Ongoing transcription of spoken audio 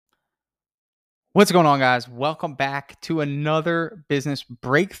What's going on, guys? Welcome back to another business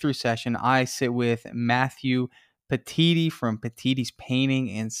breakthrough session. I sit with Matthew Petiti from Petiti's Painting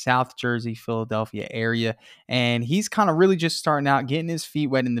in South Jersey, Philadelphia area. And he's kind of really just starting out, getting his feet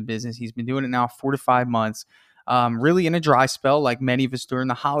wet in the business. He's been doing it now 4 to 5 months, really in a dry spell, like many of us during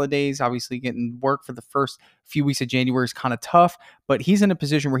the holidays. Obviously, getting work for the first few weeks of January is kind of tough, but he's in a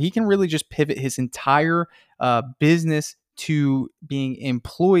position where he can really just pivot his entire business to being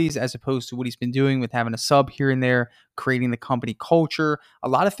employees as opposed to what he's been doing with having a sub here and there, creating the company culture, a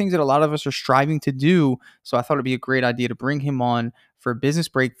lot of things that a lot of us are striving to do. So I thought it'd be a great idea to bring him on for a business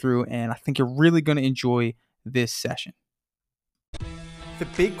breakthrough. And I think you're really going to enjoy this session. The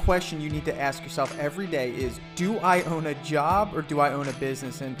big question you need to ask yourself every day is, do I own a job or do I own a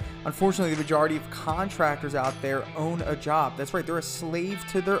business? And unfortunately, the majority of contractors out there own a job. That's right, they're a slave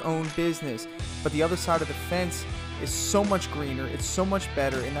to their own business. But the other side of the fence is so much greener, it's so much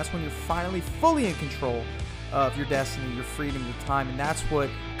better, and that's when you're finally fully in control of your destiny, your freedom, your time. And that's what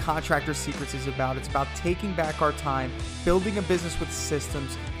Contractor Secrets is about. It's about taking back our time, building a business with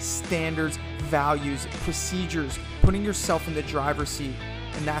systems, standards, values, procedures, putting yourself in the driver's seat.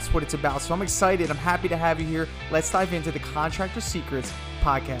 And that's what it's about. So I'm excited. I'm happy to have you here. Let's dive into the Contractor Secrets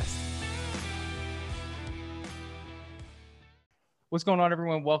podcast. What's going on,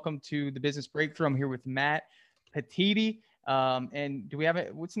 everyone? Welcome to the Business Breakthrough. I'm here with Matt Petiti. And do we have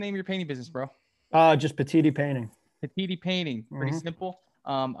it? What's the name of your painting business, bro? Just Petiti Painting. Petiti Painting. Pretty simple.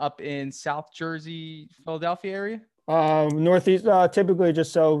 Up in South Jersey, Philadelphia area? Northeast, typically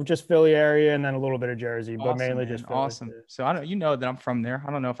just Philly area and then a little bit of Jersey, but mainly just Philly. Awesome. So I know that I'm from there.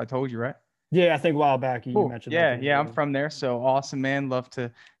 I don't know if I told you, right? Yeah, I think a while back you mentioned that. Yeah, I'm from there. So awesome, man. Love to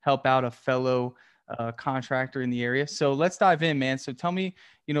help out a fellow contractor in the area. So let's dive in, man. So tell me,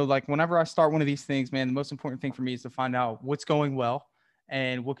 like whenever I start one of these things, man, the most important thing for me is to find out what's going well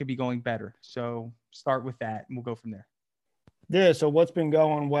and what could be going better. So start with that and we'll go from there. Yeah. So what's been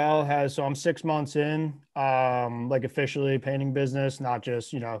going well so I'm 6 months in, like officially painting business, not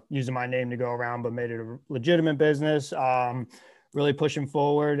just, using my name to go around, but made it a legitimate business. Really pushing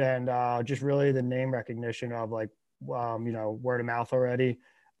forward and just really the name recognition of like, word of mouth already.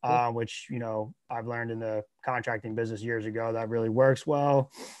 Which, I've learned in the contracting business years ago that really works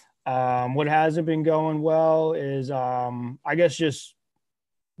well. What hasn't been going well is, I guess, just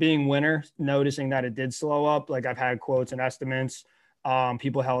being winter, noticing that it did slow up. Like I've had quotes and estimates.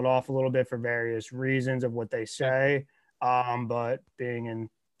 People held off a little bit for various reasons of what they say. But being in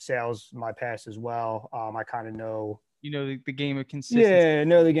sales, my past as well, I kind of know. The game of consistency. Yeah,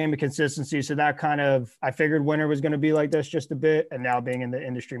 know the game of consistency. So that I figured winter was going to be like this just a bit. And now being in the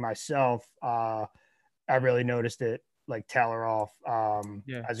industry myself, I really noticed it like tailor off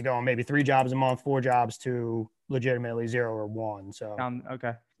as going maybe 3 jobs a month, 4 jobs to legitimately 0 or 1. So,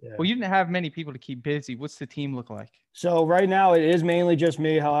 okay. Yeah. Well, you didn't have many people to keep busy. What's the team look like? So right now it is mainly just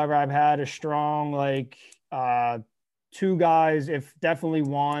me. However, I've had a strong, 2 guys, if definitely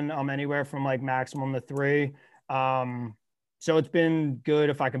 1, anywhere from like maximum to 3. So it's been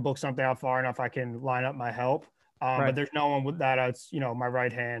good if I can book something out far enough, I can line up my help. Right. But there's no one with that. It's, my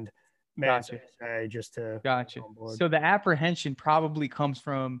right hand man, Gotcha. say, just to. Gotcha. So the apprehension probably comes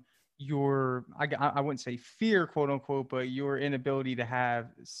from your, I wouldn't say fear, quote unquote, but your inability to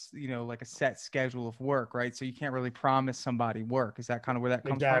have, like a set schedule of work, right? So you can't really promise somebody work. Is that kind of where that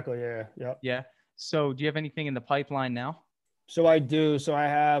comes exactly, from? Exactly. Yeah. Yep. Yeah. So do you have anything in the pipeline now? So I do. So I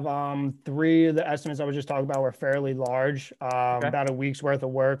have 3 of the estimates I was just talking about were fairly large, Okay. about a week's worth of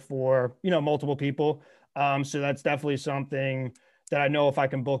work for, multiple people. So that's definitely something that I know if I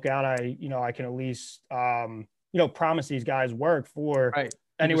can book out, I can at least, promise these guys work for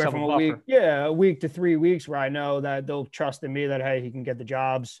anywhere from a week to 3 weeks where I know that they'll trust in me that, hey, he can get the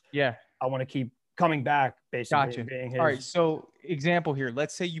jobs. Yeah. I want to keep coming back, basically. Gotcha. All right. So example here,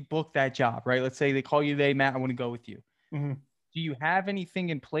 let's say you book that job, right? Let's say they call you today, Matt, I want to go with you. Mm-hmm. Do you have anything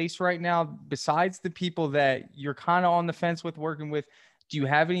in place right now besides the people that you're kind of on the fence with working with? Do you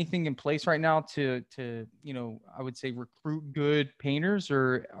have anything in place right now to I would say recruit good painters,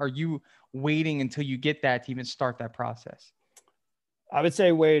 or are you waiting until you get that to even start that process? I would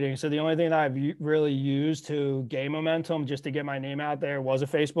say waiting. So the only thing that I've really used to gain momentum just to get my name out there was a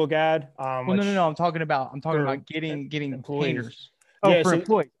Facebook ad. No. I'm talking about getting painters. Oh, for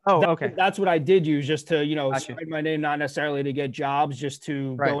employees. Oh, okay. That's what I did use, just to, spread my name, not necessarily to get jobs, just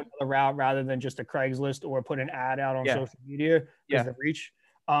to go another route rather than just a Craigslist or put an ad out on social media. The reach.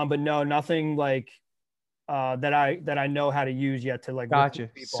 But no, nothing like that I know how to use yet to like.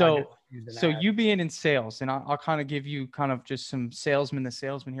 Gotcha. So you being in sales, and I'll kind of give you kind of just some salesman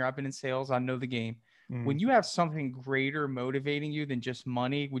here. I've been in sales. I know the game. When you have something greater motivating you than just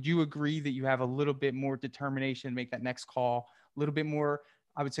money, would you agree that you have a little bit more determination to make that next call, a little bit more,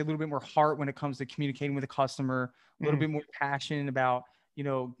 I would say a little bit more heart when it comes to communicating with a customer, a little bit more passionate about,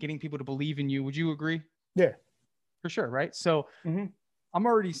 getting people to believe in you. Would you agree? Yeah. For sure. Right. So I'm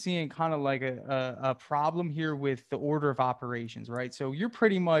already seeing kind of like a problem here with the order of operations, right? So you're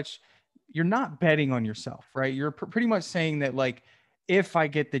not betting on yourself, right? You're pretty much saying that, like, if I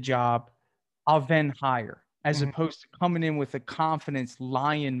get the job, I'll then hire, as opposed to coming in with a confidence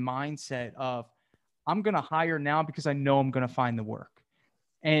lion mindset of, I'm going to hire now because I know I'm going to find the work.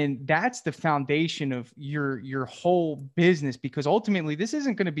 And that's the foundation of your whole business, because ultimately this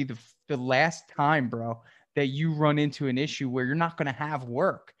isn't going to be the last time, bro, that you run into an issue where you're not going to have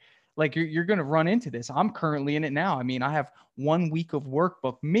work. Like, you're going to run into this. I'm currently in it now. I mean, I have 1 week of work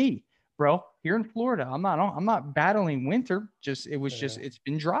booked, me, bro, here in Florida. I'm not battling winter. It's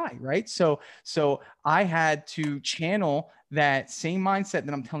been dry, right? So I had to channel that same mindset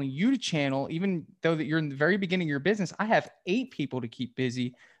that I'm telling you to channel, even though that you're in the very beginning of your business. I have 8 people to keep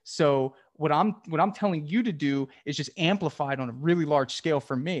busy. So what I'm telling you to do is just amplified on a really large scale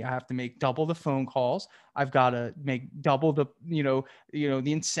for me. I have to make double the phone calls. I've got to make double the, the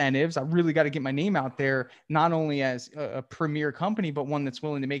incentives. I really got to get my name out there, not only as a premier company, but one that's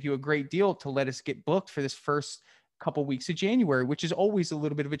willing to make you a great deal to let us get booked for this first couple weeks of January, which is always a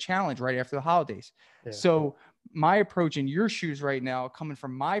little bit of a challenge right after the holidays. Yeah. So my approach in your shoes right now, coming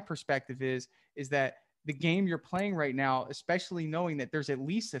from my perspective, is that the game you're playing right now, especially knowing that there's at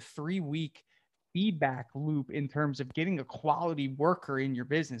least a 3-week feedback loop in terms of getting a quality worker in your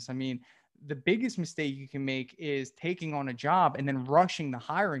business. I mean, the biggest mistake you can make is taking on a job and then rushing the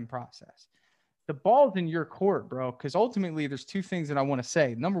hiring process. The ball's in your court, bro, because ultimately there's 2 things that I want to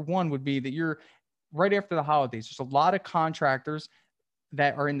say. Number one would be that you're right after the holidays. There's a lot of contractors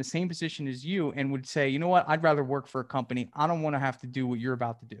that are in the same position as you and would say, you know what, I'd rather work for a company. I don't want to have to do what you're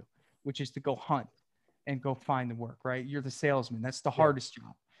about to do, which is to go hunt and go find the work, right? You're the salesman. That's the hardest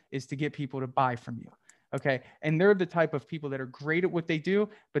job, is to get people to buy from you. Okay. And they're the type of people that are great at what they do,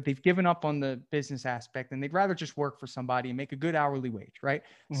 but they've given up on the business aspect and they'd rather just work for somebody and make a good hourly wage. Right.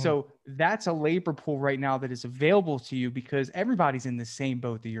 So that's a labor pool right now that is available to you because everybody's in the same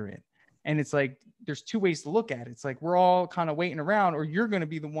boat that you're in. And it's like, there's 2 ways to look at it. It's like, we're all kind of waiting around, or you're going to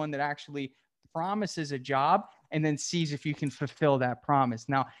be the one that actually promises a job and then sees if you can fulfill that promise.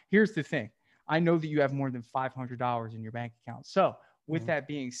 Now, here's the thing. I know that you have more than $500 in your bank account. So with that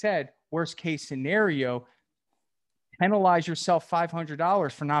being said, worst case scenario, penalize yourself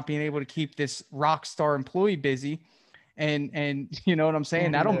 $500 for not being able to keep this rock star employee busy. And you know what I'm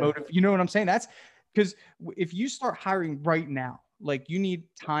saying? That'll motivate, you know what I'm saying? That's because if you start hiring right now, like, you need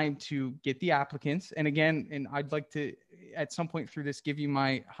time to get the applicants. And again, and I'd like to, at some point through this, give you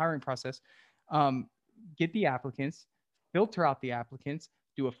my hiring process. Get the applicants, filter out the applicants,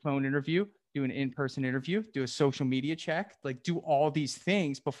 do a phone interview, do an in-person interview, do a social media check, like, do all these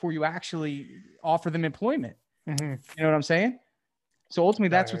things before you actually offer them employment. You know what I'm saying? So ultimately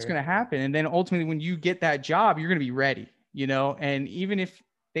that's what's going to happen. And then ultimately when you get that job, you're going to be ready, and even if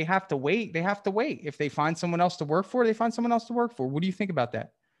they have to wait, they have to wait. If they find someone else to work for, they find someone else to work for. What do you think about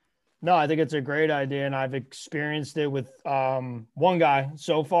that? No, I think it's a great idea. And I've experienced it with one guy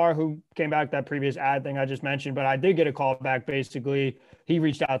so far who came back, that previous ad thing I just mentioned, but I did get a call back. Basically, he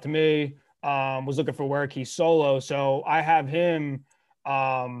reached out to me, was looking for work. He's solo. So I have him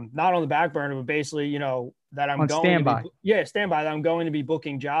not on the back burner, but basically, that I'm on going standby. Standby, that I'm going to be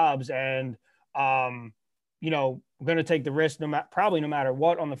booking jobs. And, I'm going to take the risk probably no matter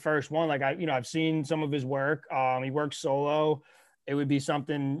what on the first one. Like, I've seen some of his work. He works solo. It would be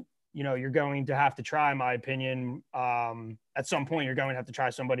something, you're going to have to try, in my opinion. At some point, you're going to have to try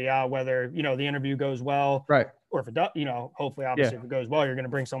somebody out, whether, the interview goes well, right? Or if it does, hopefully, obviously, if it goes well, you're going to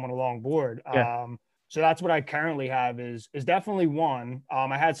bring someone along board. So that's what I currently have is definitely one.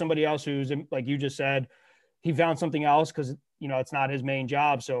 I had somebody else who's, like you just said, he found something else because, it's not his main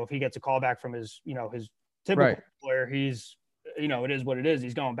job. So if he gets a call back from his, his typical employer, he's, it is what it is.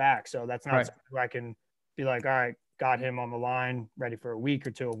 He's going back. So that's not something where I can be like, all right, got him on the line, ready for a week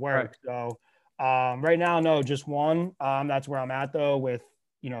or 2 of work. So right now, no, just one. That's where I'm at though, with,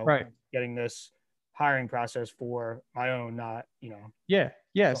 getting this hiring process for my own, not,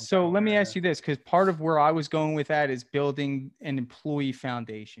 Yeah. So let me ask you this, because part of where I was going with that is building an employee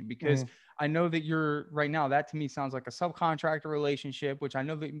foundation, because I know that you're right now, that to me sounds like a subcontractor relationship, which I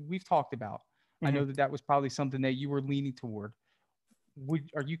know that we've talked about. I know that that was probably something that you were leaning toward.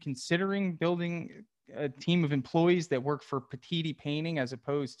 Are you considering building a team of employees that work for Petiti Painting as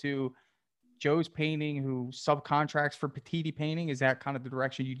opposed to Joe's Painting, who subcontracts for Petiti Painting? Is that kind of the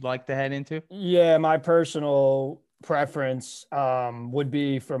direction you'd like to head into? Yeah, my personal preference would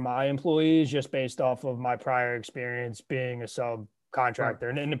be for my employees, just based off of my prior experience being a Right, subcontractor,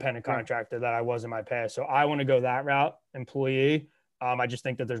 an independent right. contractor that I was in my past. So I want to go that route, employee. I just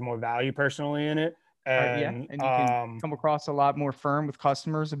think that there's more value personally in it. Right, yeah, And and you can come across a lot more firm with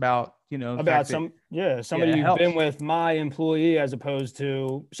customers about, the about fact that, some, yeah, yeah, somebody it you've been helps. with, my employee, as opposed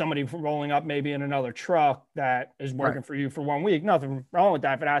to somebody rolling up maybe in another truck that is Right. working for you for 1 week. Nothing wrong with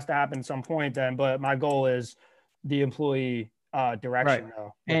that if it has to happen at some point, then. But my goal is the employee Right. direction,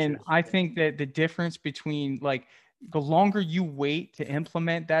 though, which And is I think that the difference between, like, the longer you wait to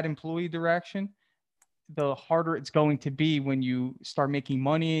implement that employee direction, the harder it's going to be when you start making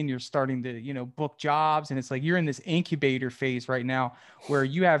money and you're starting to, book jobs. And it's like you're in this incubator phase right now where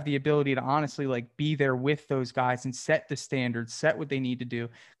you have the ability to honestly, like, be there with those guys and set the standards, set what they need to do.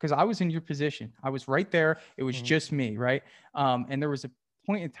 Because I was in your position. I was right there. It was mhm, just me, right? And there was a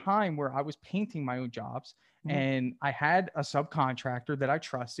point in time where I was painting my own jobs. mhm, And I had a subcontractor that I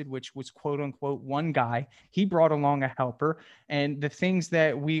trusted, which was quote unquote one guy. He brought along a helper. And the things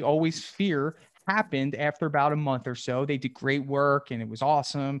that we always fear happened after about a month or so. They did great work and it was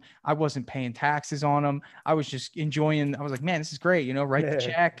awesome. I wasn't paying taxes on them. I was just enjoying. I was like, man, this is great. Write the yeah,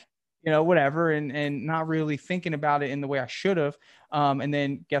 check, whatever, and not really thinking about it in the way I should have. And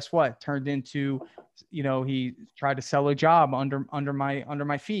then guess what? Turned into, he tried to sell a job under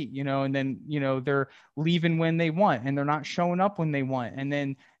my feet, and then they're leaving when they want and they're not showing up when they want. And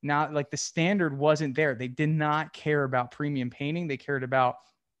then now, like, the standard wasn't there. They did not care about premium painting. They cared about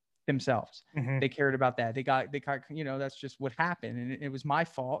themselves. mhm, They cared about that. That's just what happened. And it was my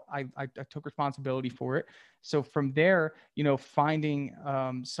fault. I took responsibility for it. So from there, finding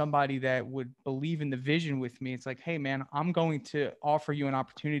somebody that would believe in the vision with me, it's like, hey, man, I'm going to offer you an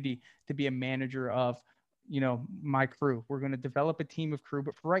opportunity to be a manager of, my crew. We're going to develop a team of crew,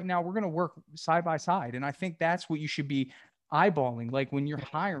 but for right now, we're going to work side by side. And I think that's what you should be eyeballing. Like, when you're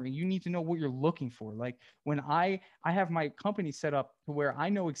hiring, you need to know what you're looking for. Like, when I have my company set up to where I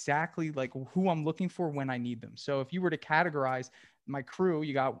know exactly, like, who I'm looking for when I need them. So if you were to categorize my crew,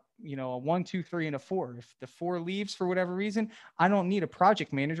 you got, a 1, 2, 3, and a 4. If the 4 leaves for whatever reason, I don't need a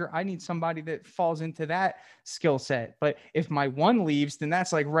project manager. I need somebody that falls into that skill set. But if my 1 leaves, then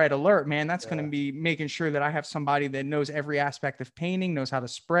that's like red alert, man. That's going yeah, to be making sure that I have somebody that knows every aspect of painting, knows how to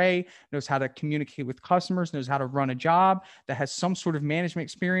spray, knows how to communicate with customers, knows how to run a job, that has some sort of management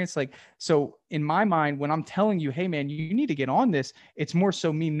experience. Like, so in my mind, when I'm telling you, hey, man, you need to get on this, it's more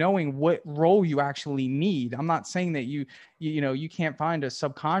so me knowing what role you actually need. I'm not saying that you can't find a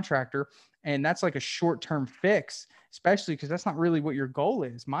subcontractor and that's like a short-term fix, especially because that's not really what your goal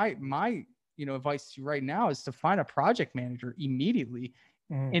is. My advice to you right now is to find a project manager immediately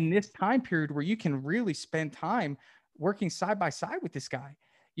mhm, in this time period where you can really spend time working side by side with this guy,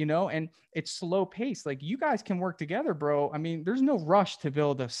 and it's slow pace. Like, you guys can work together, bro. I mean, there's no rush to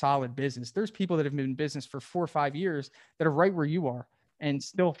build a solid business. There's people that have been in business for 4 or 5 years that are right where you are and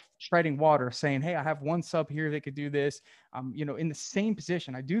still treading water, saying, hey, I have one sub here that could do this. In the same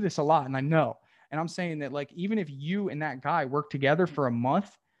position. I do this a lot and I know. And I'm saying that, like, even if you and that guy work together for a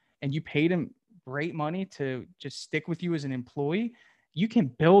month and you paid him great money to just stick with you as an employee, you can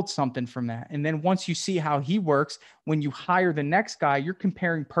build something from that. And then once you see how he works, when you hire the next guy, you're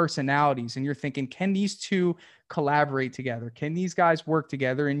comparing personalities and you're thinking, can these two collaborate together? Can these guys work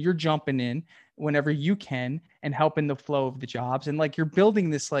together? And you're jumping in whenever you can and helping the flow of the jobs. And, like, you're building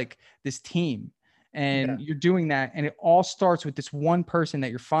this, like, this team, yeah, and you're doing that. And it all starts with this one person that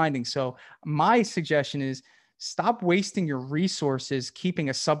you're finding. So my suggestion is stop wasting your resources keeping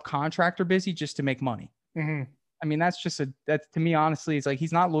a subcontractor busy just to make money. mhm, I mean, that's to me, honestly, it's like,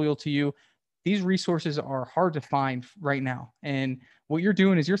 he's not loyal to you. These resources are hard to find right now. And what you're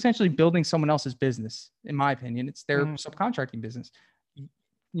doing is you're essentially building someone else's business. In my opinion, it's their mhm, subcontracting business.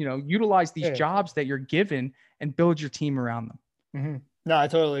 Utilize these yeah. jobs that you're given and build your team around them. Mhm. No, I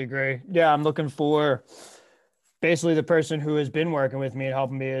totally agree. Yeah, I'm looking for basically the person who has been working with me and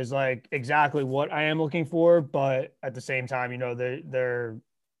helping me is like exactly what I am looking for, but at the same time, they're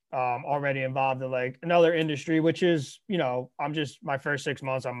already involved in like another industry, which is, I'm just my first 6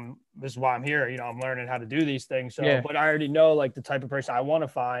 months. This is why I'm here. I'm learning how to do these things. So, Yeah. but I already know like the type of person I want to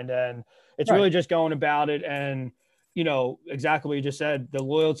find, and it's Right. really just going about it and exactly what you just said, the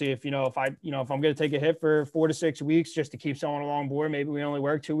loyalty. If I'm going to take a hit for 4 to 6 weeks just to keep someone along board, maybe we only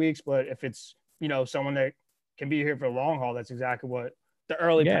work 2 weeks, but if it's, someone that can be here for the long haul, that's exactly what the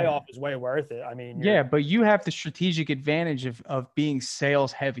early Yeah. payoff is way worth it. I mean, Yeah, but you have the strategic advantage of being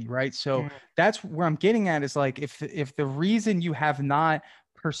sales heavy, right? So mm, that's where I'm getting at is, like, if the reason you have not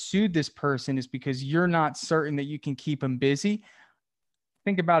pursued this person is because you're not certain that you can keep them busy.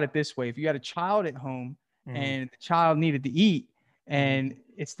 Think about it this way. If you had a child at home and the child needed to eat, and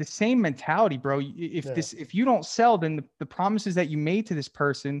it's the same mentality, bro. If you don't sell, then the promises that you made to this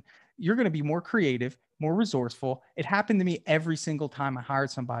person, you're going to be more creative, more resourceful. It happened to me every single time I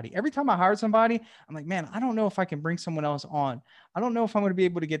hired somebody. Every time I hired somebody, I'm like, man, I don't know if I can bring someone else on. I don't know if I'm going to be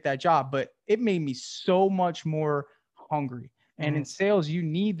able to get that job, but it made me so much more hungry. And in sales, you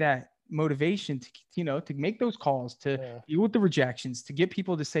need that motivation to, to make those calls, to deal with the rejections, to get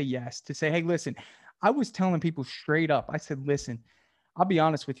people to say yes, to say, hey, listen, I was telling people straight up. I said, listen, I'll be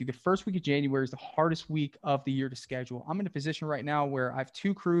honest with you. The first week of January is the hardest week of the year to schedule. I'm in a position right now where I have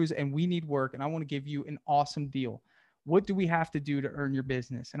 2 crews and we need work, and I want to give you an awesome deal. What do we have to do to earn your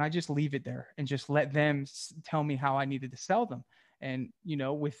business? And I just leave it there and just let them tell me how I needed to sell them. And,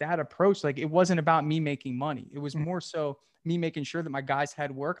 with that approach, like, it wasn't about me making money. It was more so me making sure that my guys had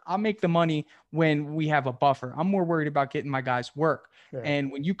work. I'll make the money when we have a buffer. I'm more worried about getting my guys work. Yeah.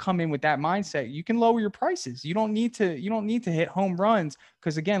 And when you come in with that mindset, you can lower your prices. You don't need to hit home runs.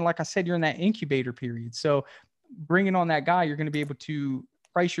 Cause again, like I said, you're in that incubator period. So bringing on that guy, you're going to be able to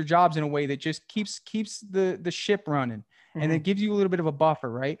price your jobs in a way that just keeps the ship running, and it gives you a little bit of a buffer.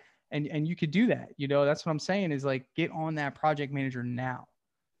 Right. And you could do that. That's what I'm saying is, like, get on that project manager now.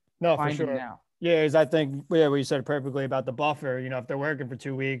 No, for sure. Now. Yeah, because I think, what you said perfectly about the buffer. If they're working for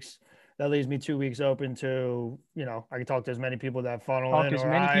 2 weeks, that leaves me 2 weeks open to, I can talk to as many people that funnel in. Talk to as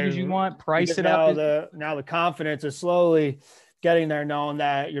many people as you want, price it up. Now the confidence is slowly getting there, knowing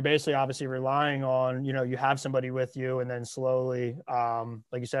that you're basically obviously relying on, you have somebody with you, and then slowly,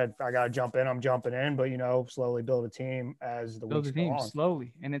 like you said, I got to jump in, I'm jumping in, but, slowly build a team as the weeks go on.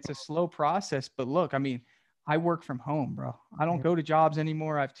 Slowly. And it's a slow process, but look, I mean, I work from home, bro. I don't go to jobs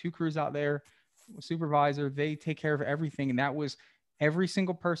anymore. I have 2 crews out there, a supervisor. They take care of everything. And that was every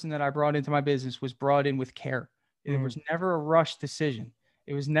single person that I brought into my business was brought in with care. It was never a rush decision.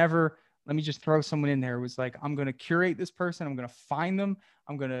 It was never, let me just throw someone in there. It was like, I'm going to curate this person. I'm going to find them.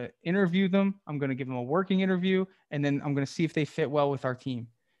 I'm going to interview them. I'm going to give them a working interview. And then I'm going to see if they fit well with our team.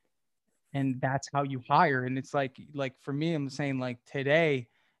 And that's how you hire. And it's like for me, I'm saying, like, today,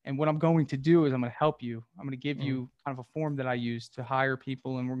 and what I'm going to do is I'm going to help you. I'm going to give you kind of a form that I use to hire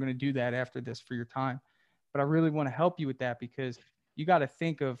people. And we're going to do that after this for your time. But I really want to help you with that, because you got to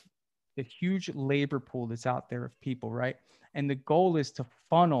think of the huge labor pool that's out there of people, right? And the goal is to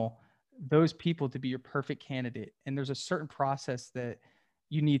funnel those people to be your perfect candidate. And there's a certain process that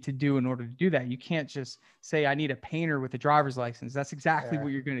you need to do in order to do that. You can't just say, I need a painter with a driver's license. That's exactly what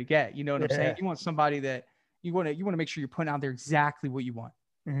you're going to get. You know what I'm saying? You want somebody that you want to make sure you're putting out there exactly what you want.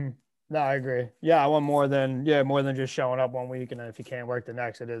 No, I agree. Yeah, I want more than just showing up one week, and then if you can't work the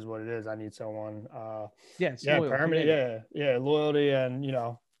next, it is what it is. I need someone. Permanent. Yeah, loyalty, and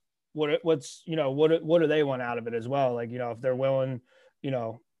what do they want out of it as well? Like, if they're willing,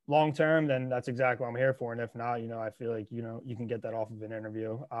 long term, then that's exactly what I'm here for. And if not, I feel like you can get that off of an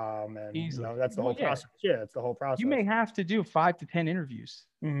interview. And easily. That's the whole process. Yeah, it's the whole process. You may have to do 5 to 10 interviews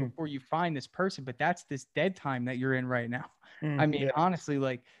before you find this person, but that's this dead time that you're in right now. I mean, honestly,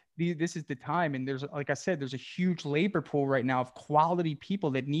 like, this is the time. And there's, like I said, there's a huge labor pool right now of quality people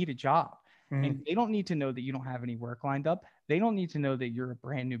that need a job. And they don't need to know that you don't have any work lined up. They don't need to know that you're a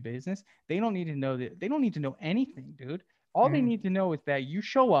brand new business. They don't need to know anything, dude. All they need to know is that you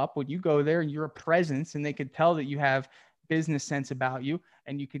show up when you go there and you're a presence, and they could tell that you have business sense about you,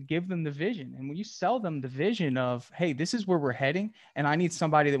 and you could give them the vision. And when you sell them the vision of, hey, this is where we're heading, and I need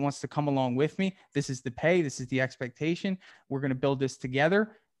somebody that wants to come along with me. This is the pay. This is the expectation. We're going to build this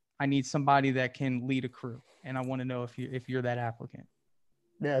together. I need somebody that can lead a crew. And I want to know if you're that applicant.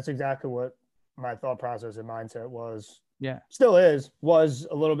 Yeah, that's exactly what my thought process and mindset was. Yeah. Still was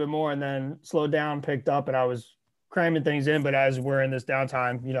a little bit more, and then slowed down, picked up, and I was cramming things in. But as we're in this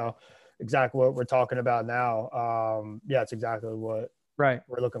downtime, exactly what we're talking about now. It's exactly what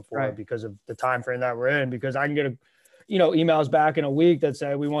we're looking for because of the time frame that we're in, because I can get emails back in a week that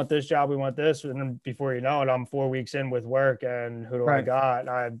say, we want this job, we want this. And then before you know it, I'm 4 weeks in with work, and who do I got?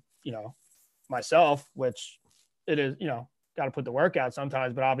 Myself, which it is, got to put the work out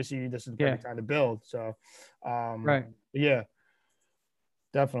sometimes, but obviously this is the perfect time to build. So, yeah,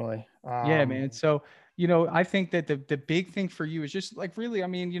 definitely. Yeah, man. So, I think that the big thing for you is just, like, really, I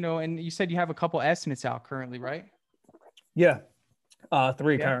mean, and you said you have a couple estimates out currently, right? Yeah.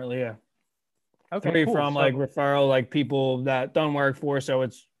 3 currently. Yeah. Okay. 3 from like referral, like people that done work for. So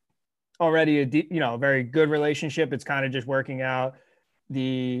it's already a very good relationship. It's kind of just working out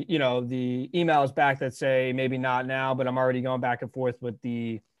the emails back that say maybe not now, but I'm already going back and forth with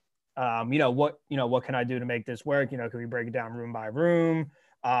the, what can I do to make this work? Can we break it down room by room?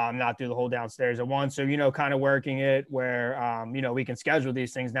 not do the whole downstairs at once. So, kind of working it where, we can schedule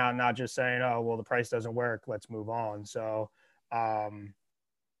these things now, not just saying, oh, well, the price doesn't work, let's move on. So,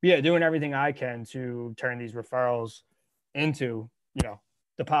 yeah, doing everything I can to turn these referrals into,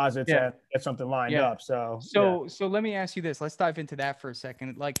 deposits Yeah. and get something lined Yeah. up. So, yeah. So let me ask you this. Let's dive into that for a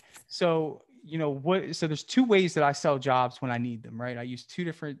second. Like, so, so there's two ways that I sell jobs when I need them, right? I use two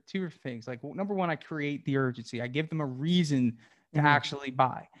different things. Like, number one, I create the urgency. I give them a reason to actually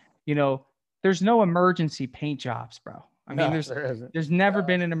buy. There's no emergency paint jobs, bro. I mean, No, there isn't. there's never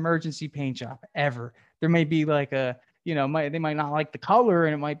been an emergency paint job ever. There may be like they might not like the color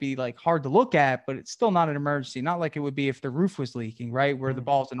and it might be like hard to look at, but it's still not an emergency. Not like it would be if the roof was leaking, right? Where the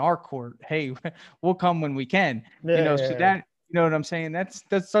ball's in our court. Hey, we'll come when we can, so that, what I'm saying? That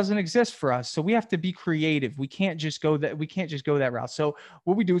doesn't exist for us. So we have to be creative. We can't just go that route. So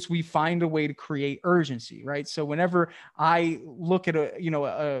what we do is we find a way to create urgency, right? So whenever I look at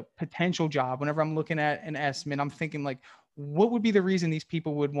a potential job, whenever I'm looking at an estimate, I'm thinking like, what would be the reason these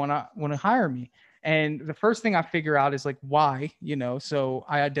people would want to hire me? And the first thing I figure out is like why, so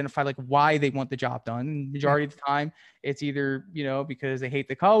I identify like why they want the job done. And majority of the time it's either, because they hate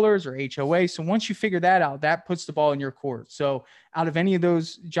the colors or HOA. So once you figure that out, that puts the ball in your court. So out of any of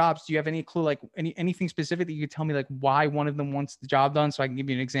those jobs, do you have any clue, like anything specific that you could tell me like why one of them wants the job done? So I can give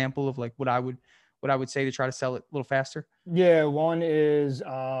you an example of like what I would say to try to sell it a little faster. Yeah. One is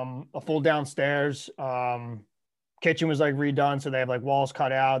a full downstairs. Kitchen was like redone, so they have like walls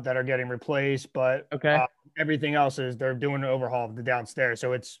cut out that are getting replaced, but Okay. everything else is they're doing an overhaul of the downstairs.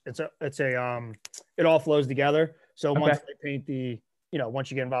 So it all flows together. So once they paint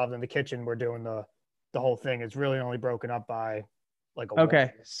once you get involved in the kitchen, we're doing the whole thing. It's really only broken up by like a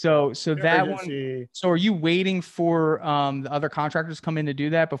okay. wall. So that one. So are you waiting for the other contractors to come in to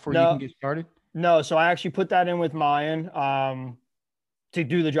do that before you can get started? No, so I actually put that in with Mayan to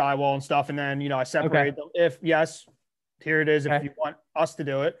do the drywall and stuff, and then I separate them. If yes, here it is. If you want us to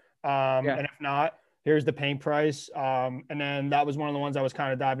do it, and if not, here's the paint price. And then that was one of the ones I was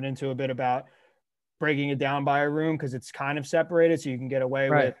kind of diving into a bit about breaking it down by a room because it's kind of separated, so you can get away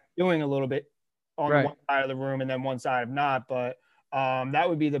with doing a little bit on one side of the room and then one side of not. But that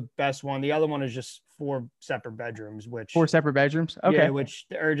would be the best one. The other one is just 4 separate bedrooms, which 4 separate bedrooms. Okay. Yeah, which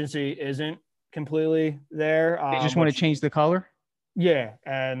the urgency isn't completely there. They just want to change the color. Yeah,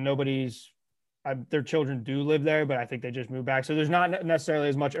 and their children do live there, but I think they just moved back. So there's not necessarily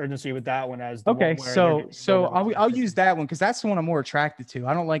as much urgency with that one as the one where so I'll use that one because that's the one I'm more attracted to.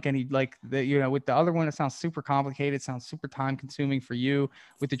 I don't like any like with the other one, it sounds super complicated, it sounds super time consuming for you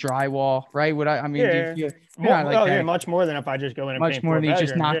with the drywall, right? Much more than if I just go in and much more than you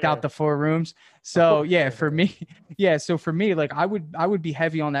just knocked out the 4 rooms. So for me, like I would be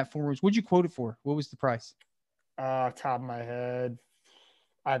heavy on that 4 rooms. What'd you quote it for? What was the price? Top of my head,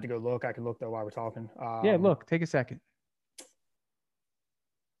 I had to go look. I can look though while we're talking. Look, take a second.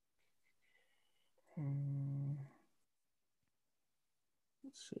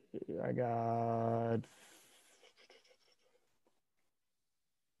 Let's see. I got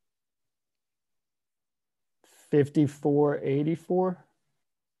 $54.84 for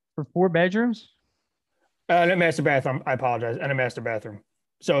 4 bedrooms. And a master bathroom. I apologize. And a master bathroom.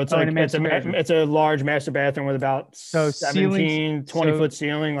 So it's it's a large master bathroom with about 20 foot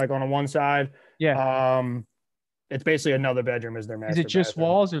ceiling, like on one side. Yeah. It's basically another bedroom as their master. Is it just bathroom.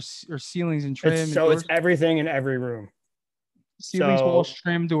 Walls or ceilings and trim? It's everything in every room. Ceilings, walls,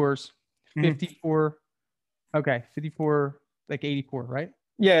 trim, doors. 54. Okay, 54, like 84, right?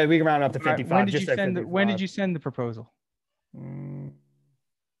 Yeah, we can round up to 55. When did you send the proposal?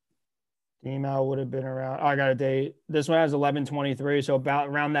 The email would have been around. I got a date. This one has 11/23, so about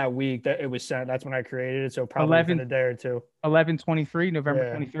around that week that it was sent. That's when I created it. So probably within a day or two. 11/23,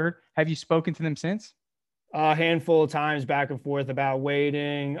 November 23rd. Have you spoken to them since? A handful of times back and forth about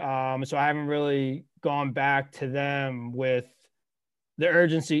waiting. So I haven't really gone back to them with the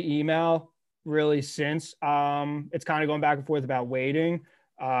urgency email really since. It's kind of going back and forth about waiting.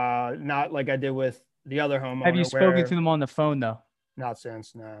 Not like I did with the other homeowner. Have you spoken to them on the phone though? Not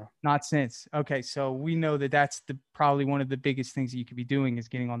since, no. Not since. Okay, so we know that that's probably one of the biggest things that you could be doing is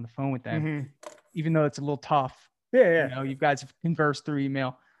getting on the phone with them, even though it's a little tough. Yeah. You guys have conversed through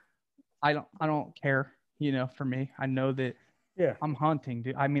email. I don't care. For me, I know that. Yeah. I'm hunting,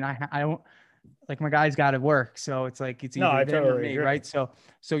 dude. I mean, I don't like my guys got to work, so it's like it's either them or me, right? So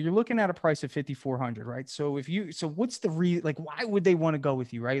you're looking at a price of $5,400, right? So what's the why would they want to go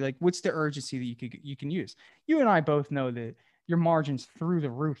with you, right? Like, what's the urgency that you can use? You and I both know that your margins through the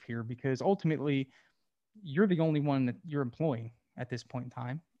roof here because ultimately you're the only one that you're employing, at this point in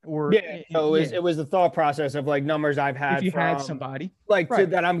time? Or Yeah. So yeah, it was the thought process of like numbers I've if had you had from somebody, like right,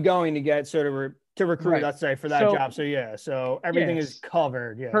 that I'm going to get sort of to recruit, right. let's say, for that So job. So yeah, so everything is yes,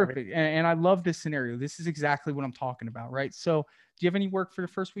 covered. Yeah. perfect. And I love this scenario. This is exactly what I'm talking about, right? So do you have any work for the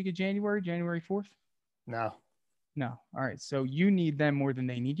first week of January, January 4th? No. No. All right. So you need them more than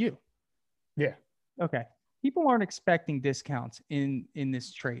they need you. Yeah. Okay. People aren't expecting discounts in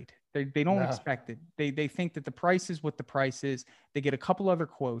this trade. They don't No. expect it. They think that the price is what the price is. They get a couple other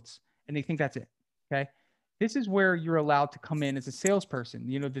quotes and they think that's it. Okay. This is where you're allowed to come in as a salesperson.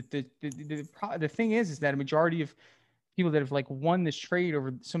 You know, the thing is that a majority of people that have like won this trade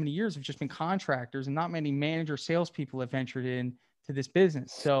over so many years have just been contractors, and not many manager salespeople have ventured in to this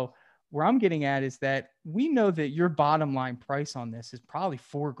business. So where I'm getting at is that we know that your bottom line price on this is probably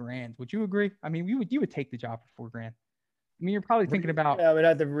 $4,000. Would you agree? I mean, you would take the job for $4,000. I mean, you're probably thinking about, Yeah, I would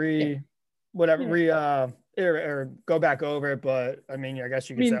have to yeah, whatever yeah. or go back over it, but I mean, I guess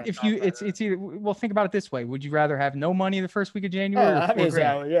you I could say mean, I'm if not you, better. it's either, well, think about it this way. Would you rather have no money the first week of Oh, January or obviously,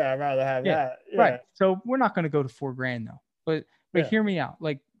 $4,000? yeah, I'd rather have Yeah, that. right. Yeah. So we're not going to go to $4,000 though. But Yeah. hear me out.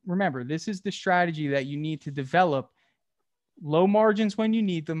 Like, remember, this is the strategy that you need to develop. Low margins when you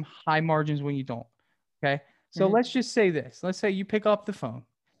need them, high margins when you don't. Okay. So Mhm. let's just say this. Let's say you pick up the phone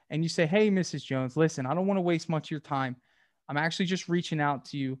and you say, "Hey, Mrs. Jones, listen, I don't want to waste much of your time. I'm actually just reaching out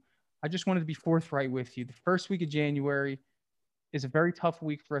to you. I just wanted to be forthright with you. The first week of January is a very tough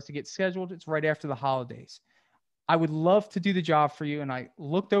week for us to get scheduled. It's right after the holidays. I would love to do the job for you." And I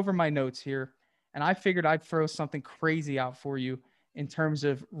looked over my notes here and I figured I'd throw something crazy out for you in terms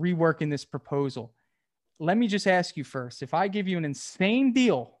of reworking this proposal. Let me just ask you first, if I give you an insane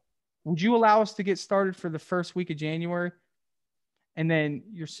deal, would you allow us to get started for the first week of January? And then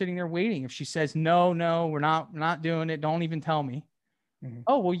you're sitting there waiting. If she says, no, no, we're not doing it, don't even tell me. Mhm.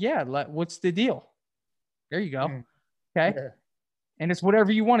 Oh, well, yeah. What's the deal? There you go. Mhm. Okay. Yeah. And it's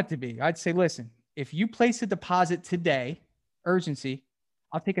whatever you want it to be. I'd say, listen, if you place a deposit today, urgency,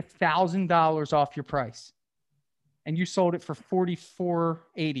 I'll take $1,000 off your price. And you sold it for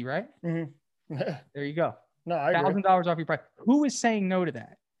 $44.80, right? Mhm. There you go. No, I agree. $1,000 off your price. Who is saying no to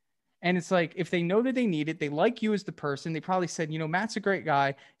that? And it's like, if they know that they need it, they like you as the person, they probably said, Matt's a great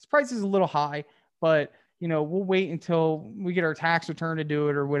guy. His price is a little high, but, we'll wait until we get our tax return to do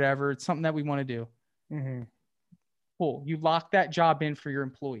it or whatever. It's something that we want to do. Mhm. Cool. You lock that job in for your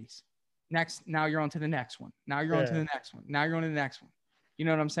employees. Next, now you're on to the next one. Now you're on to Yeah. the next one. Now you're on to the next one. You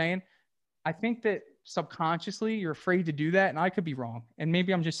know what I'm saying? I think that subconsciously you're afraid to do that. And I could be wrong. And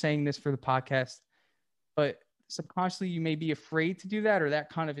maybe I'm just saying this for the podcast, but subconsciously you may be afraid to do that, or that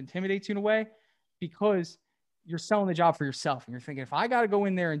kind of intimidates you in a way because you're selling the job for yourself. And you're thinking, if I got to go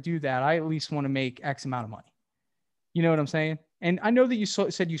in there and do that, I at least want to make X amount of money. You know what I'm saying? And I know that you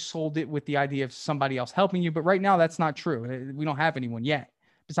said you sold it with the idea of somebody else helping you, but right now that's not true. We don't have anyone yet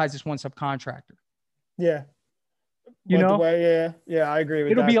besides this one subcontractor. Yeah. You But the know, way, yeah, I agree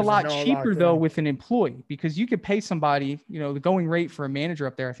with it'll that be a because there's lot no one cheaper locked though in. with an employee because you could pay somebody, the going rate for a manager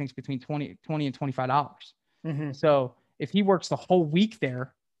up there, I think is between 20 and $25. Mhm. So if he works the whole week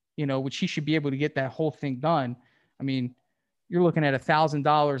there, which he should be able to get that whole thing done. I mean, you're looking at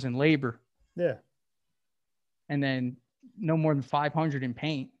 $1,000 in labor Yeah. and then no more than 500 in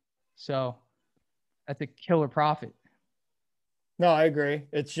paint. So that's a killer profit. No, I agree.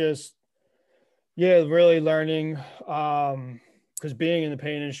 It's just, yeah, really learning, because being in the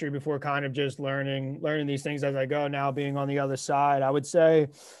paint industry before, kind of just learning these things as I go. Now being on the other side, I would say,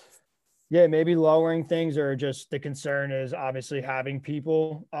 yeah, maybe lowering things, or just the concern is obviously having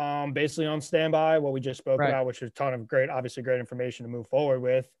people basically on standby, what we just spoke Right. about, which is a ton of obviously great information to move forward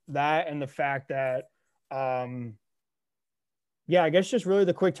with that. And the fact that um yeah, I guess just really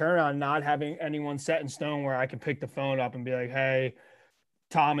the quick turnaround, not having anyone set in stone where I can pick the phone up and be like, hey,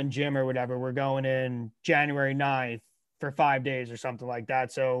 Tom and Jim or whatever, we're going in January 9th for 5 days or something like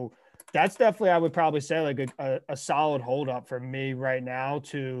that. So that's definitely, I would probably say, like a solid hold up for me right now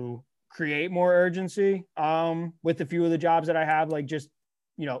to create more urgency with a few of the jobs that I have, like just,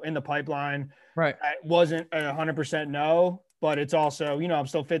 in the pipeline. Right. It wasn't 100% no, but it's also, I'm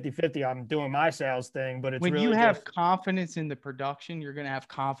still 50-50. I'm doing my sales thing, but it's When you really have just confidence in the production, you're going to have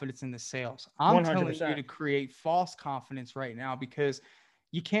confidence in the sales. I'm telling you 100%. to create false confidence right now because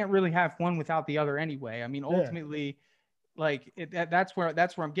you can't really have one without the other anyway. I mean, Yeah. ultimately, like that's where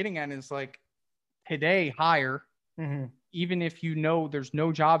I'm getting at is like today hire, Mm-hmm. even if there's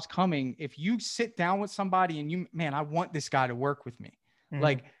no jobs coming. If you sit down with somebody and man, I want this guy to work with me. Mm-hmm.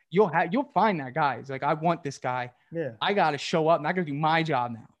 Like you'll find that guy. It's like, I want this guy. Yeah. I got to show up and I got to do my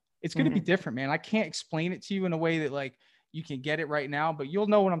job now. It's going to be Mm-hmm. different, man. I can't explain it to you in a way that like you can get it right now, but you'll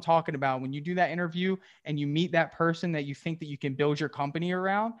know what I'm talking about. When you do that interview and you meet that person that you think that you can build your company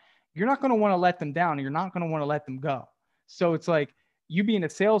around, you're not going to want to let them down. And you're not going to want to let them go. So it's like you being a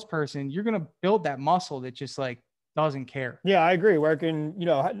salesperson, you're going to build that muscle that just like doesn't care. Yeah, I agree. Working,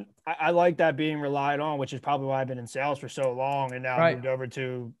 I like that being relied on, which is probably why I've been in sales for so long, and now I Right. moved over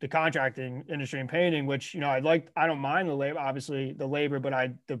to the contracting industry and painting, which I don't mind the labor, obviously the labor,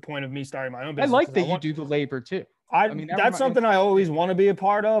 but the point of me starting my own I business like is that you do the labor too. I mean, that's something I always want to be a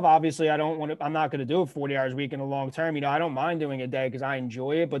part of. Obviously, I'm not going to do it 40 hours a week in the long term. I don't mind doing a day because I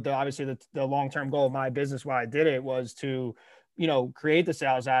enjoy it, but obviously the long-term goal of my business, why I did it, was to create the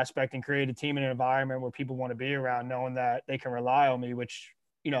sales aspect and create a team and an environment where people want to be around, knowing that they can rely on me, which,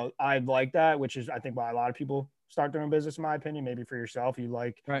 I like that, which is, I think, why a lot of people start their own business, in my opinion. Maybe for yourself, you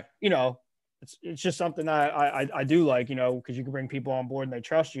like, right. It's just something that I do like, because you can bring people on board and they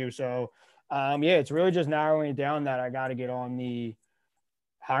trust you. So, yeah, it's really just narrowing it down that I got to get on the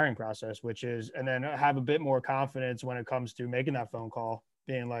hiring process, and then have a bit more confidence when it comes to making that phone call,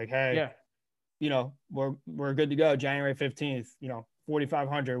 being like, hey, Yeah. we're good to go January 15th,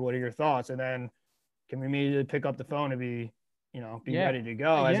 4,500. What are your thoughts? And then can we immediately pick up the phone and be Yeah. ready to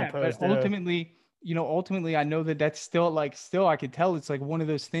go, as Yeah. But opposed to, ultimately, I know that that's still I could tell it's like one of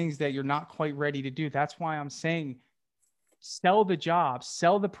those things that you're not quite ready to do. That's why I'm saying sell the job,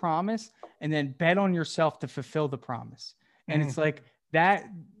 sell the promise, and then bet on yourself to fulfill the promise. And it's like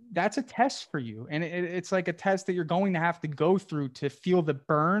that's a test for you. And it's like a test that you're going to have to go through to feel the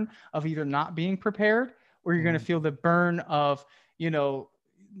burn of either not being prepared, or you're going to feel the burn of,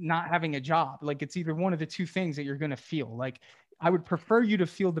 not having a job. Like it's either one of the two things that you're going to feel. Like I would prefer you to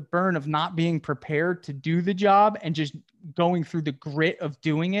feel the burn of not being prepared to do the job and just going through the grit of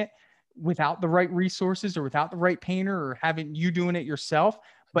doing it without the right resources or without the right painter or having you doing it yourself,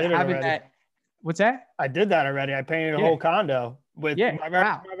 but having that. What's that? I did that already. I painted a Yeah. whole condo with Yeah.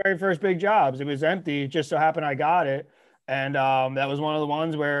 Wow. my very first big jobs. It was empty. Just so happened I got it. And that was one of the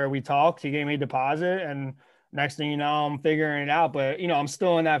ones where we talked. He gave me a deposit. And next thing you know, I'm figuring it out. But, I'm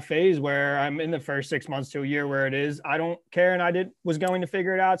still in that phase where I'm in the first 6 months to a year where it is. I don't care. And was going to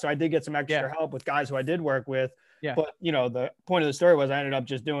figure it out. So I did get some extra help with guys who I did work with. Yeah. But, the point of the story was I ended up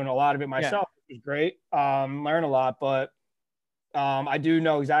just doing a lot of it myself. It was great. Learn a lot. But I do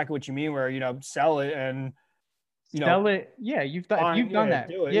know exactly what you mean, where, sell it and, sell it. Yeah. You've done that.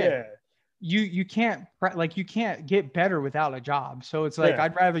 Do it. Yeah. You can't you can't get better without a job. So it's like,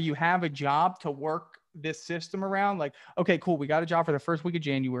 I'd rather you have a job to work this system around. Like, okay, cool. We got a job for the first week of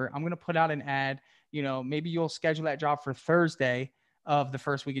January. I'm going to put out an ad, maybe you'll schedule that job for Thursday of the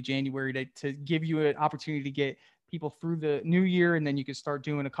first week of January to give you an opportunity to get people through the new year. And then you can start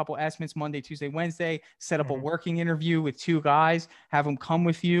doing a couple estimates Monday, Tuesday, Wednesday, set up a working interview with 2 guys, have them come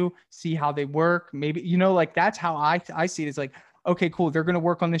with you, see how they work. Maybe, like that's how I see it. It's like, okay, cool. They're going to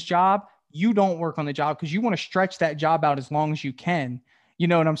work on this job. You don't work on the job because you want to stretch that job out as long as you can. You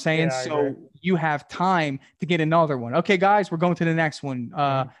know what I'm saying? Yeah, so you have time to get another one. Okay, guys, we're going to the next one.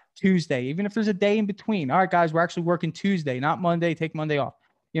 Tuesday, even if there's a day in between. All right, guys, we're actually working Tuesday, not Monday. Take Monday off.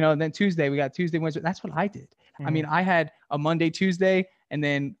 And then Tuesday, we got Tuesday, Wednesday. That's what I did. I mean, I had a Monday, Tuesday, and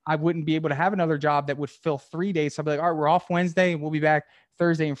then I wouldn't be able to have another job that would fill 3 days. So I'd be like, all right, we're off Wednesday and we'll be back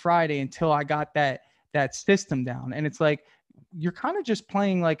Thursday and Friday until I got that system down. And it's like, you're kind of just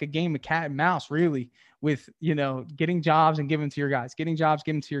playing like a game of cat and mouse, really, with, getting jobs and giving them to your guys, getting jobs,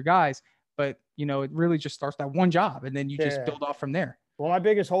 giving them to your guys. But, it really just starts that one job and then you just build off from there. Well, my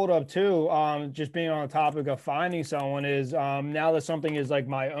biggest holdup too, just being on the topic of finding someone is now that something is like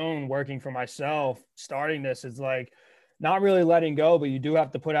my own, working for myself, starting this is like not really letting go, but you do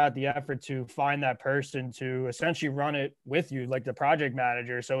have to put out the effort to find that person to essentially run it with you, like the project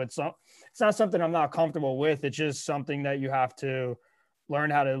manager. So it's not something I'm not comfortable with. It's just something that you have to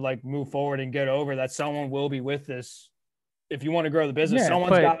learn how to like move forward and get over, that someone will be with this. If you want to grow the business,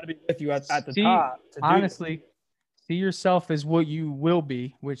 someone's got to be with you at the top. Honestly, see yourself as what you will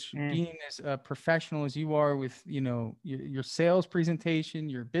be, which being as a professional as you are with, your sales presentation,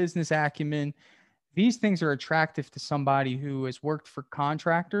 your business acumen, these things are attractive to somebody who has worked for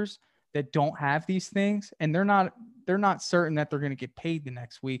contractors that don't have these things. And they're not certain that they're going to get paid the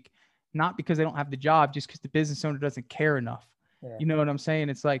next week, not because they don't have the job, just because the business owner doesn't care enough. Yeah. You know what I'm saying?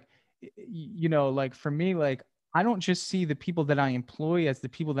 It's like, like for me, like I don't just see the people that I employ as the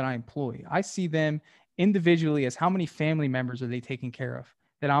people that I employ. I see them individually as how many family members are they taking care of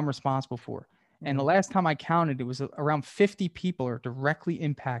that I'm responsible for. And the last time I counted, it was around 50 people are directly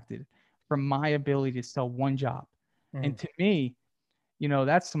impacted from my ability to sell one job. And to me,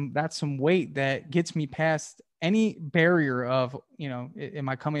 that's some weight that gets me past any barrier of, am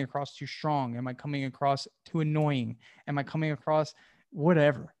I coming across too strong? Am I coming across too annoying? Am I coming across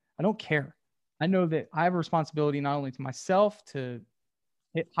whatever? I don't care. I know that I have a responsibility not only to myself to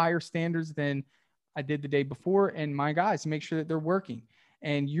hit higher standards than I did the day before, and my guys to make sure that they're working.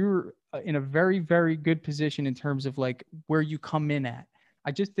 And you're in a very, very good position in terms of like where you come in at.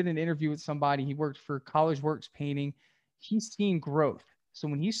 I just did an interview with somebody. He worked for College Works Painting. He's seen growth. So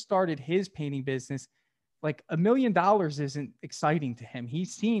when he started his painting business, like $1 million isn't exciting to him.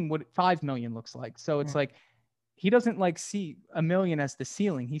 He's seen what 5 million looks like. So it's like, he doesn't like see 1 million as the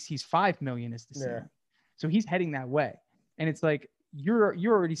ceiling. He sees 5 million as the ceiling. So he's heading that way. And it's like, you're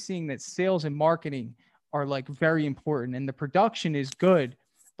already seeing that sales and marketing are like very important, and the production is good.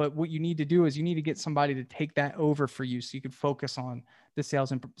 But what you need to do is you need to get somebody to take that over for you so you can focus on the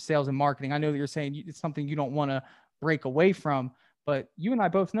sales and marketing. I know that you're saying it's something you don't want to break away from, but you and I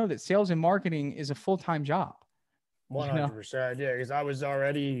both know that sales and marketing is a full-time job. 100%. Yeah. Because I was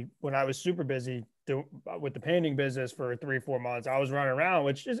already, when I was super busy with the painting business for 3-4 months, I was running around,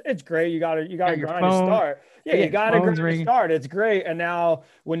 which is, it's great. You gotta grind to start. Yeah. You gotta grind to start. It's great. And now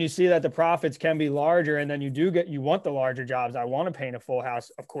when you see that the profits can be larger, and then you want the larger jobs. I want to paint a full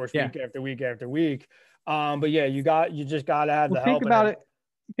house, of course, week after week after week. But yeah, you just gotta have the help.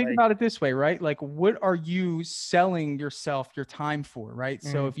 Think about it this way, right? Like, what are you selling yourself your time for, right?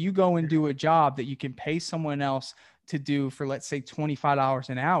 So if you go and do a job that you can pay someone else to do for, let's say, $25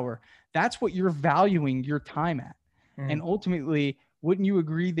 an hour, that's what you're valuing your time at. And ultimately, wouldn't you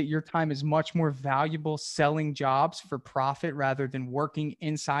agree that your time is much more valuable selling jobs for profit rather than working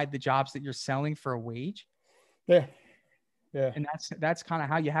inside the jobs that you're selling for a wage? Yeah. And that's kind of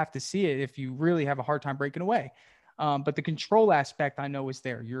how you have to see it if you really have a hard time breaking away. But the control aspect, I know, is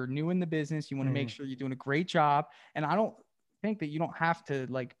there. You're new in the business. You want to make sure you're doing a great job. And I don't think that you don't have to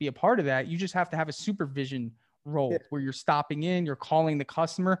like be a part of that. You just have to have a supervision role where you're stopping in, you're calling the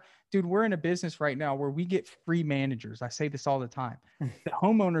customer. Dude, we're in a business right now where we get free managers. I say this all the time. The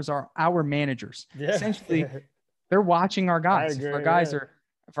homeowners are our managers. Essentially, they're watching our guys.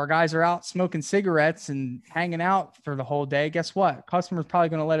 If our guys are out smoking cigarettes and hanging out for the whole day, guess what? Customer's probably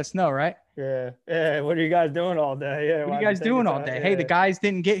going to let us know, right? Yeah. What are you guys doing all day? What are you guys doing all day? Hey, the guys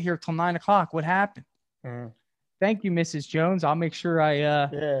didn't get here till 9 o'clock. What happened? Thank you, Mrs. Jones. I'll make sure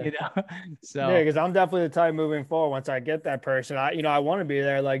because I'm definitely the type moving forward. Once I get that person, I want to be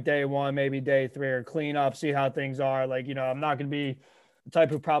there like day 1, maybe day 3, or clean up, see how things are. Like, I'm not going to be the type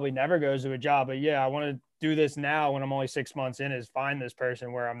who probably never goes to a job, but I want to do this now when I'm only 6 months in, is find this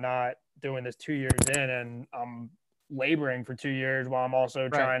person where I'm not doing this 2 years in and I'm laboring for 2 years while I'm also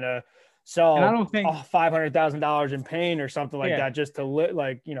trying to sell $500,000 in paint or something like that, just to a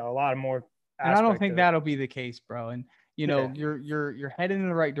lot of more. And I don't think that'll be the case, bro. And you're heading in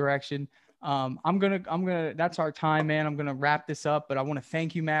the right direction. I'm gonna that's our time, man. I'm gonna wrap this up, but I want to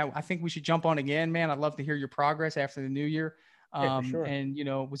thank you, Matt. I think we should jump on again, man. I'd love to hear your progress after the new year. For sure. And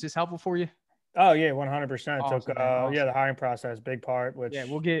was this helpful for you? Oh yeah, 100%. Awesome, the hiring process, big part. Which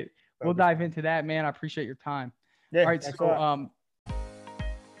we'll dive into that, man. I appreciate your time. Yeah. All right. So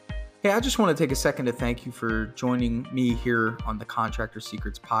hey, I just want to take a second to thank you for joining me here on the Contractor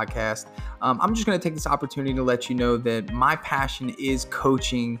Secrets podcast. I'm just going to take this opportunity to let you know that my passion is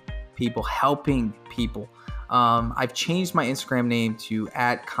coaching people, helping people. I've changed my Instagram name to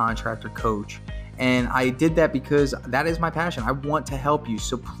 @ContractorCoach. And I did that because that is my passion. I want to help you.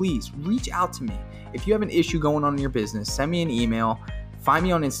 So please reach out to me. If you have an issue going on in your business, send me an email, find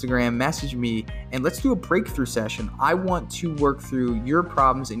me on Instagram, message me, and let's do a breakthrough session. I want to work through your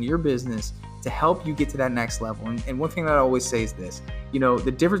problems in your business to help you get to that next level. And one thing that I always say is this,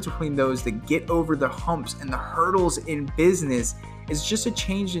 the difference between those that get over the humps and the hurdles in business is just a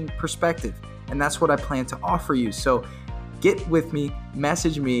change in perspective. And that's what I plan to offer you. So get with me,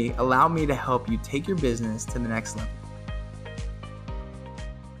 message me, allow me to help you take your business to the next level.